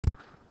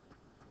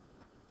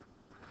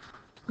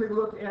take a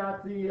look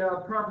at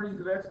the properties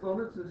of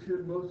exponents. This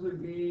should mostly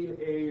be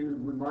a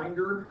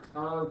reminder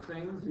of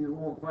things. You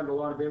won't find a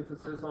lot of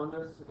emphasis on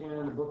this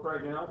in the book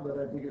right now, but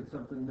I think it's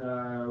something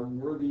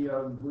worthy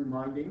of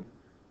reminding.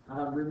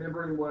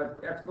 Remembering what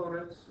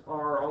exponents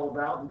are all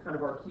about and kind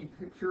of our key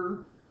picture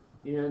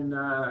in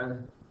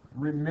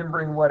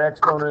remembering what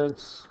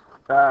exponents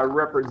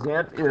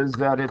represent is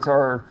that it's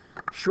our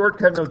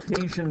shortcut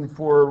notation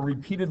for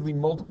repeatedly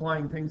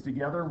multiplying things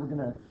together. We're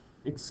going to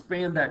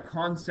expand that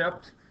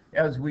concept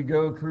as we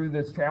go through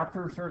this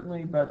chapter,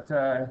 certainly, but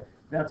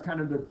that's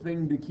kind of the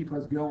thing to keep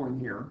us going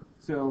here.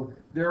 So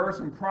there are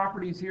some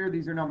properties here.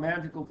 These are not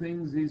magical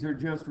things. These are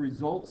just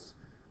results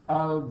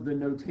of the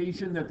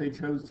notation that they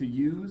chose to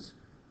use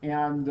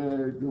and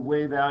the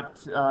way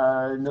that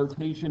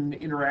notation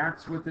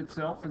interacts with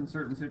itself in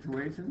certain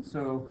situations.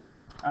 So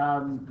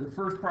the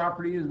first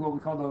property is what we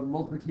call the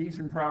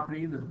multiplication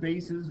property. The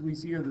bases we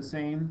see are the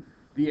same.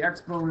 The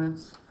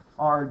exponents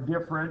are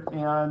different,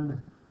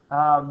 and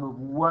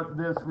what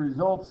this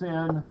results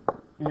in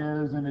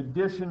is an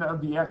addition of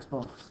the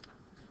exponents.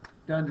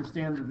 To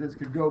understand that this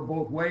could go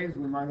both ways,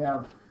 we might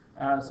have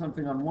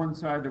something on one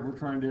side that we're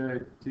trying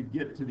to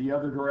get to the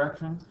other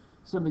direction.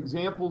 Some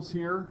examples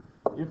here.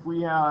 If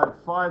we had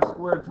 5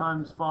 squared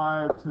times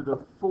 5 to the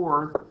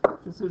 4th,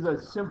 this is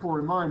a simple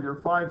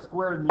reminder. 5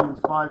 squared means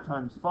 5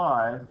 times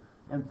 5,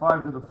 and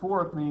 5 to the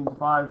 4th means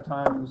 5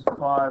 times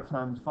 5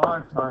 times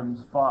 5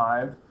 times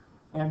 5.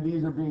 And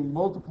these are being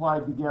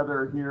multiplied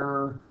together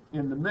here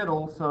in the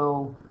middle,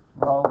 so,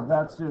 well,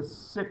 that's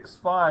just 6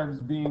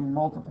 5s being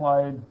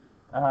multiplied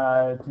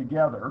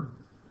together.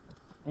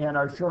 And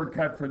our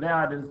shortcut for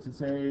that is to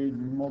say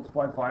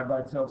multiply 5 by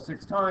itself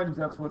 6 times.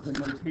 That's what the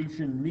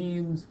notation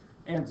means.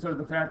 And so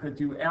the fact that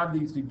you add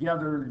these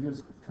together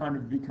just kind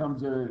of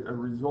becomes a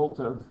result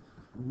of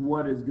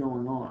what is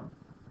going on.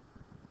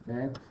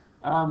 Okay.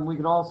 We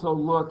could also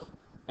look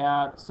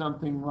at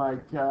something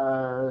like,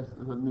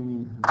 let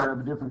me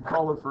grab a different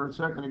color for a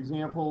second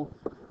example.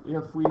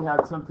 If we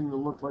had something that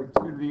looked like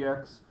 2 to the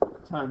x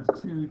times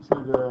 2 to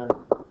the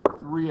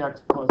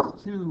 3x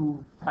plus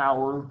 2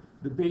 power,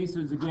 the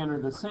bases again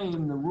are the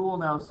same. The rule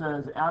now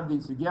says add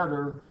these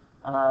together.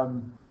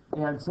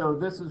 And so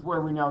this is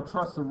where we now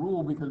trust the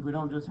rule, because we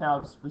don't just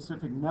have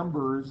specific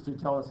numbers to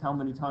tell us how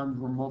many times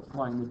we're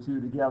multiplying the two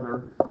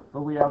together,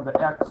 but we have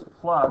the x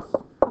plus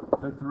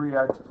the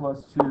 3x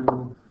plus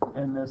 2,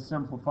 and this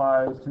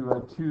simplifies to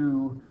a 2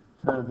 to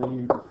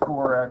the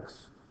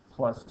 4x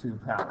plus 2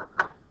 power.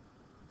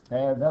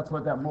 And that's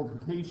what that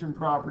multiplication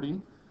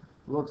property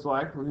looks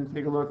like. We're going to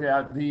take a look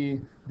at the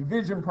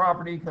division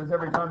property, because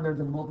every time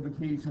there's a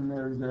multiplication,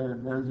 there's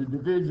a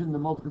division. The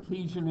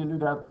multiplication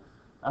ended up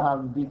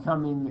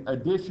becoming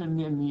addition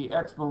in the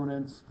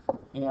exponents,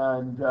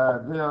 and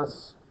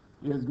this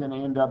is going to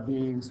end up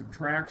being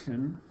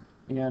subtraction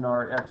in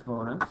our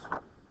exponents.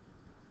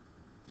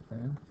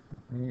 Okay.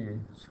 Let me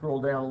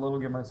scroll down a little,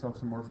 give myself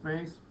some more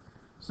space.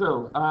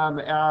 So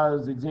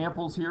as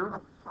examples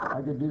here,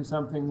 I could do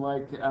something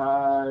like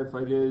if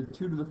I did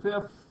 2 to the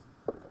 5th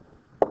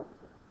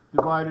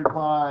divided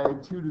by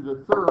 2 to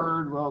the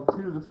 3rd, well,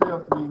 2 to the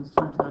 5th means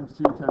 2 times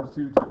 2 times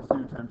 2 times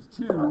 2 times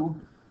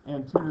 2,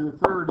 and 2 to the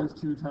 3rd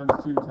is 2 times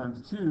 2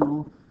 times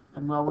 2,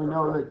 and well, we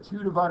know that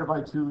 2 divided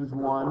by 2 is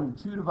 1, and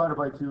 2 divided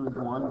by 2 is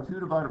 1, and 2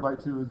 divided by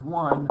 2 is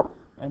 1,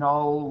 and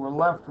all we're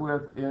left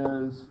with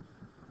is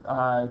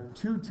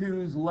 2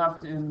 2's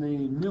left in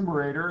the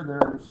numerator.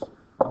 There's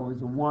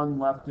always a 1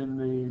 left in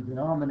the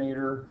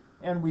denominator,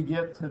 and we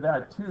get to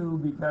that 2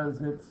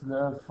 because it's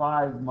the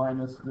 5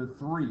 minus the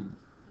 3,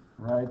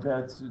 right?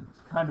 That's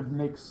kind of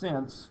makes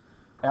sense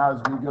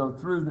as we go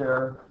through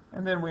there.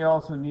 And then we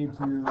also need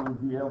to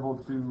be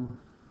able to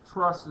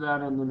trust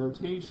that in the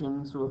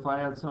notation. So if I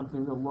had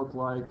something that looked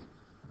like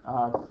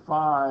 5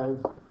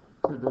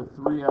 to the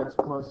 3x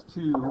plus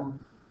 2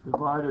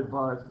 divided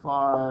by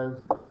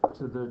 5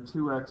 to the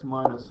 2x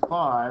minus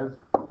 5,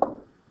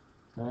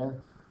 okay,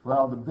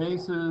 well, the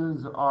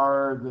bases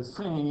are the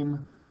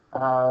same,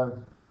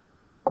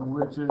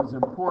 which is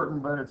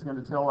important, but it's going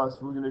to tell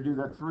us we're going to do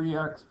that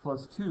 3x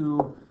plus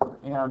 2,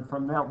 and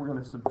from that we're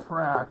going to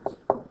subtract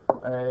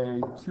a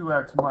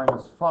 2x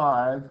minus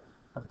 5.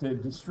 I have to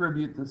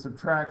distribute the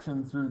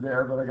subtraction through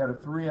there, but I got a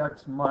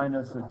 3x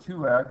minus a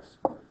 2x,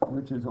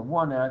 which is a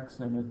 1x,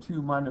 and a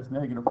 2 minus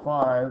negative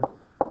 5,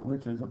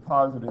 which is a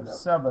positive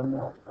 7.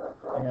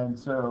 And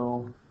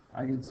so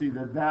I can see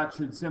that that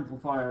should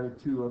simplify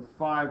to a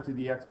 5 to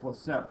the x plus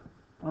 7.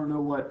 I don't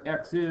know what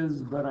x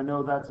is, but I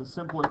know that's a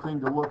simpler thing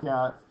to look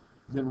at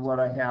than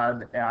what I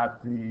had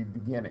at the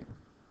beginning.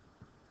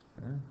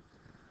 Okay.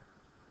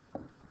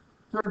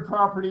 Third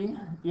property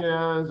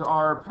is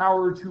our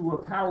power to a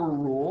power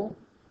rule.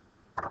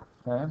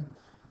 Okay.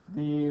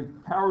 The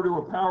power to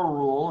a power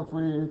rule, if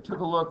we took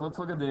a look, let's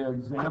look at the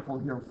example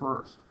here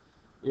first.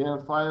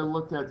 If I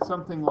looked at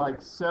something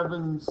like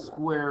 7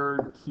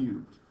 squared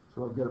cubed,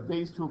 so I've got a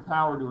base to a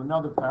power to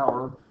another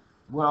power,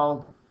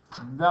 well,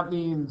 that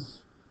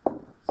means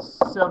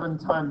 7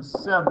 times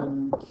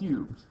 7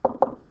 cubed.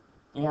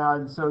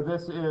 And so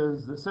this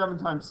is the 7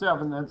 times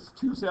 7, that's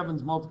 2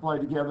 7s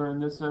multiplied together,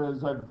 and this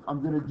says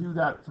I'm going to do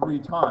that 3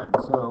 times.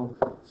 So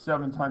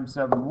 7 times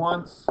 7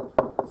 once,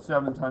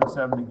 7 times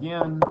 7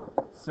 again,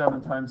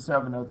 7 times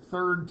 7 a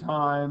third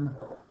time,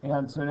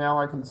 and so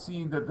now I can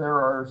see that there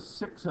are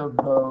 6 of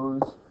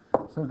those,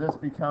 so this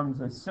becomes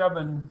a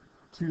 7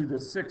 to the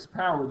 6th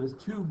power. There's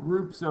 2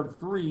 groups of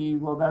 3,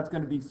 well that's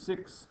going to be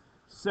 6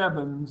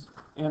 7s,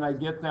 and I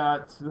get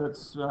that,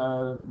 that's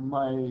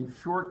my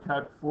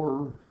shortcut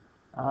for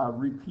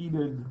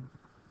repeated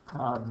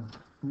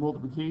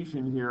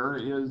multiplication here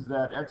is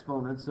that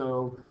exponent.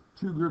 So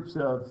 2 groups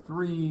of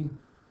 3,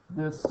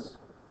 this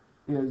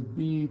is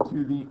b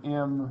to the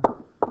m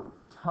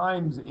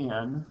times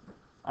n.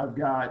 I've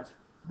got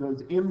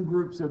those m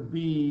groups of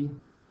b,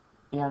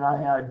 and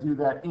I had to do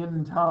that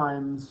n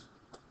times,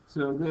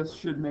 so this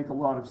should make a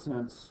lot of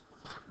sense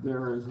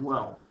there as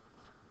well.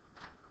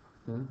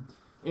 Okay.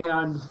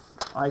 And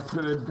I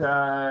could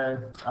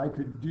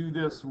do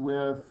this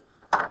with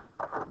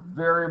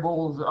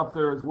variables up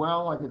there as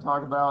well. I could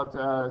talk about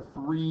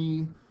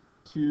 3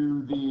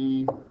 to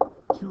the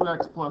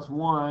 2x plus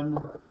 1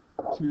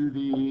 to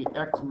the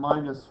x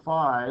minus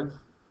 5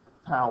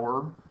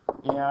 power,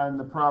 and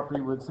the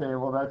property would say,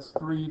 well, that's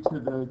 3 to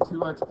the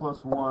 2x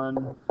plus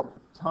 1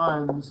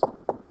 times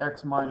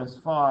x minus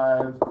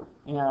 5,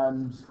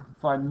 and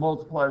if I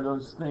multiply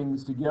those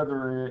things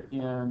together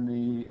in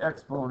the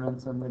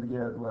exponents, I'm going to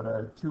get, what,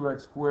 a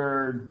 2x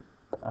squared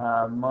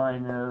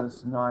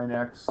minus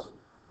 9x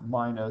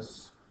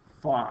minus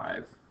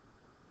 5.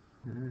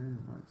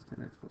 Minus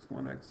 10x plus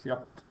 1x,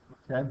 yep.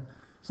 Okay,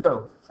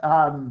 so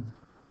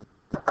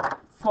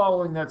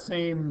following that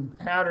same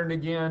pattern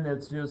again,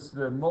 it's just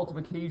the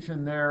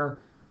multiplication there.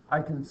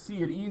 I can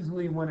see it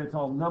easily when it's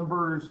all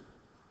numbers,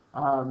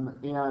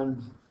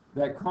 and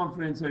that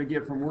confidence that I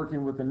get from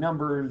working with the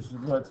numbers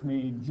lets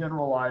me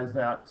generalize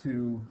that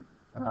to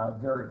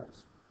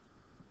variables.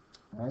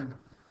 Okay.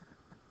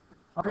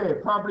 Okay,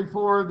 property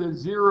 4, the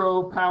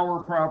 0 power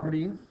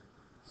property,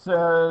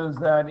 says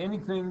that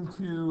anything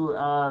to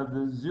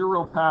the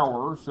 0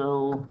 power,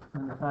 so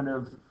kind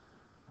of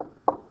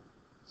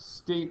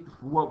state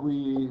what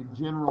we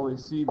generally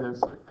see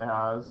this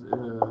as,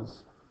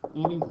 is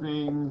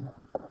anything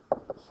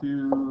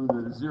to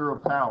the 0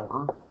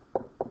 power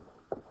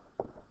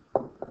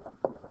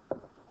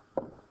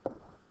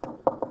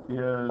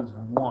is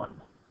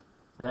 1.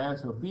 Okay,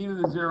 so b to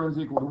the 0 is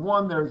equal to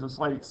 1. There's a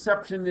slight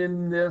exception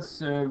in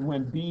this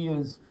when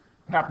b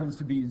happens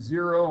to be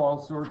 0.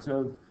 All sorts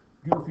of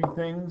goofy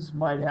things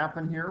might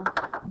happen here,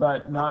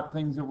 but not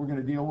things that we're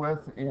going to deal with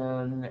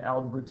in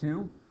Algebra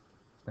 2.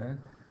 Okay.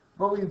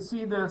 But we can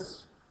see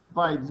this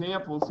by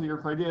examples here.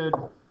 If I did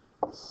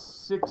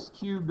 6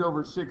 cubed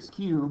over 6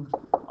 cubed,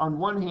 on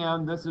one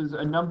hand, this is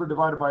a number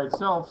divided by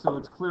itself, so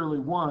it's clearly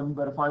 1,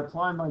 but if I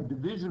apply my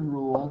division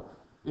rule,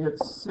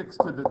 it's 6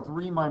 to the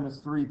 3 minus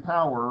 3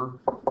 power,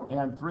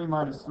 and 3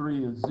 minus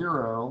 3 is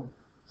 0.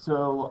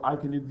 So I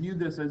can view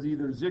this as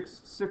either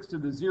 6 to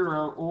the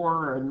 0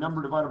 or a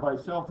number divided by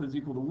itself is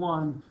equal to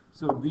 1.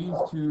 So these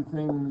two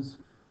things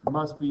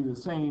must be the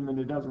same, and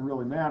it doesn't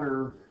really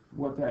matter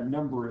what that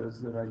number is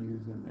that I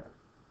use in there.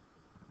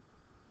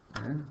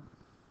 Okay.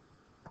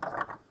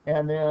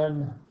 And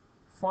then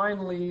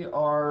finally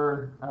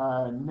our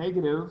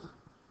negative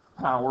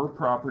power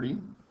property.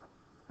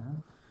 Okay.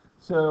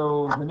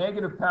 So the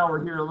negative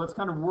power here, let's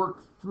kind of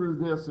work through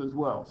this as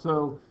well.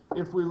 So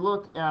if we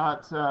look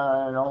at,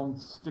 I'll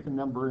stick a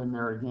number in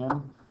there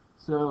again.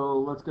 So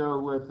let's go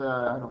with,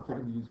 I don't think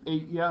I've used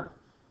 8 yet.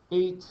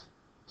 8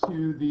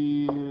 to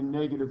the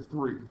negative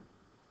 3.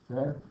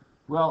 Okay.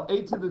 Well,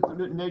 8 to the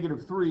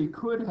negative 3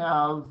 could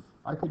have,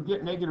 I could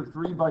get negative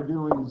 3 by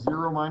doing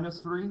 0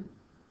 minus 3.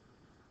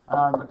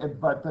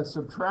 But the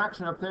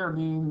subtraction up there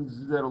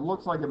means that it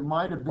looks like it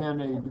might have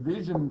been a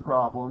division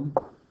problem,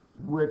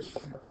 which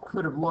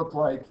could have looked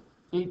like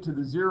 8 to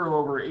the 0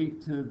 over 8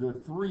 to the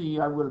 3.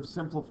 I would have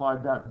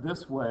simplified that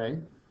this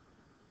way.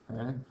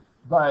 Okay.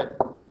 But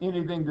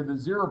anything to the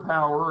 0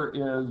 power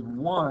is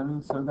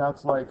 1, so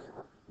that's like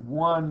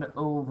 1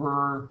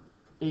 over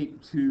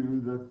 8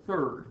 to the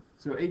third.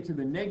 So 8 to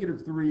the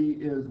negative 3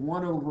 is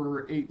 1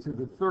 over 8 to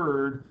the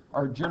third.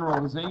 Our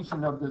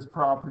generalization of this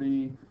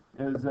property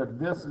is that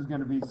this is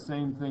going to be the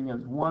same thing as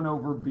 1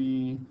 over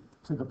b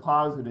to the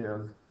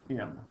positive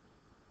m.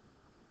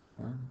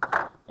 Okay.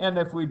 And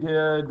if we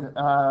did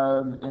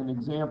an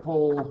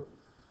example,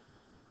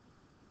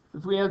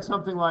 if we had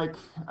something like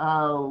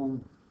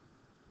 1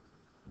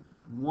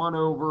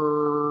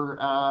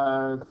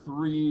 over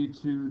 3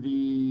 to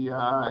the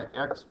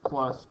x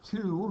plus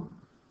 2,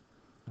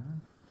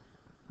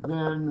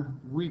 then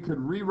we could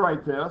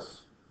rewrite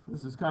this.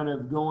 This is kind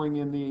of going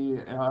in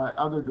the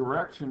other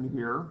direction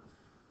here.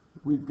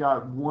 We've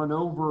got 1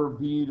 over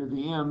b to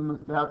the m.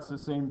 That's the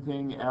same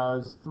thing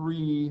as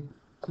 3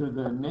 to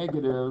the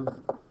negative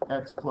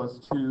x plus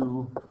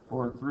 2,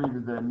 or 3 to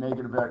the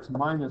negative x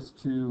minus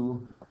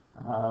 2.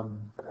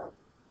 And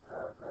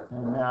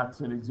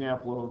that's an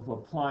example of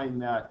applying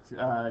that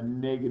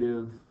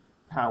negative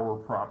power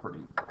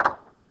property.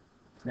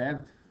 Okay.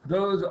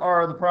 those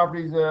are the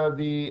properties of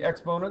the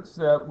exponents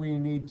that we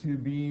need to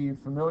be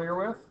familiar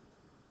with.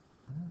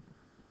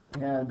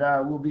 And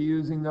we'll be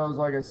using those,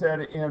 like I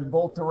said, in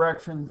both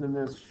directions, and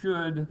this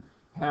should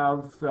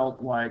have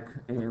felt like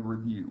a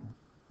review.